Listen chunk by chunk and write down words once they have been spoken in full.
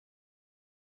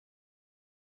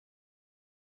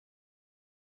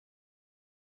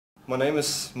My name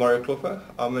is Mario Klopper.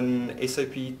 I'm an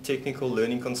SAP Technical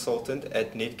Learning Consultant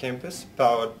at NetCampus,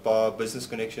 powered by Business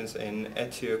Connections and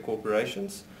Atio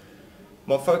Corporations.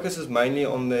 My focus is mainly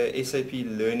on the SAP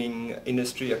learning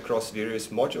industry across various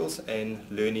modules and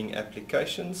learning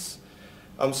applications.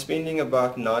 I'm spending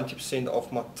about 90%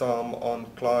 of my time on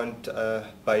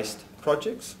client-based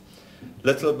projects.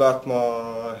 Little about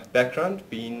my background,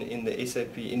 being in the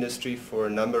SAP industry for a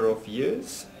number of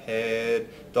years, had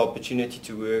the opportunity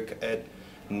to work at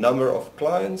a number of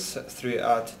clients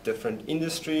throughout different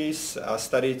industries. I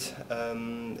studied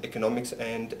economics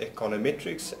and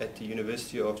econometrics at the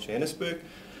University of Johannesburg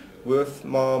with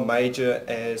my major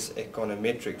as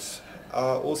econometrics.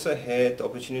 I also had the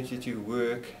opportunity to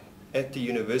work at the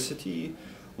university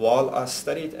while I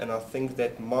studied, and I think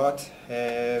that might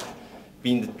have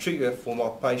been the trigger for my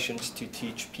passion to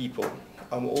teach people.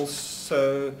 I'm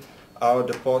also our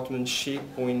department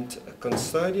SharePoint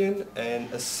custodian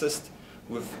and assist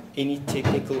with any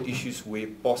technical issues where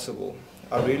possible.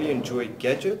 I really enjoy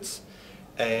gadgets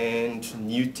and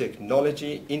new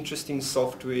technology, interesting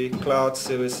software, cloud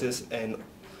services, and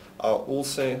I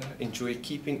also enjoy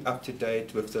keeping up to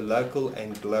date with the local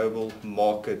and global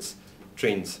markets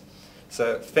trends.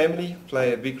 So family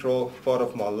play a big part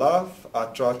of my life. I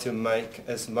try to make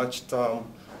as much time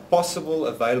possible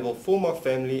available for my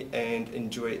family and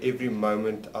enjoy every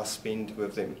moment I spend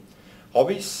with them.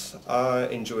 Hobbies, I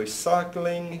enjoy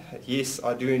cycling. Yes,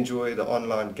 I do enjoy the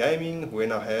online gaming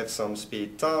when I have some spare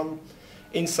time.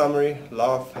 In summary,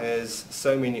 life has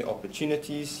so many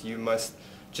opportunities. You must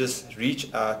just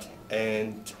reach out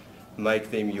and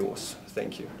make them yours.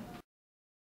 Thank you.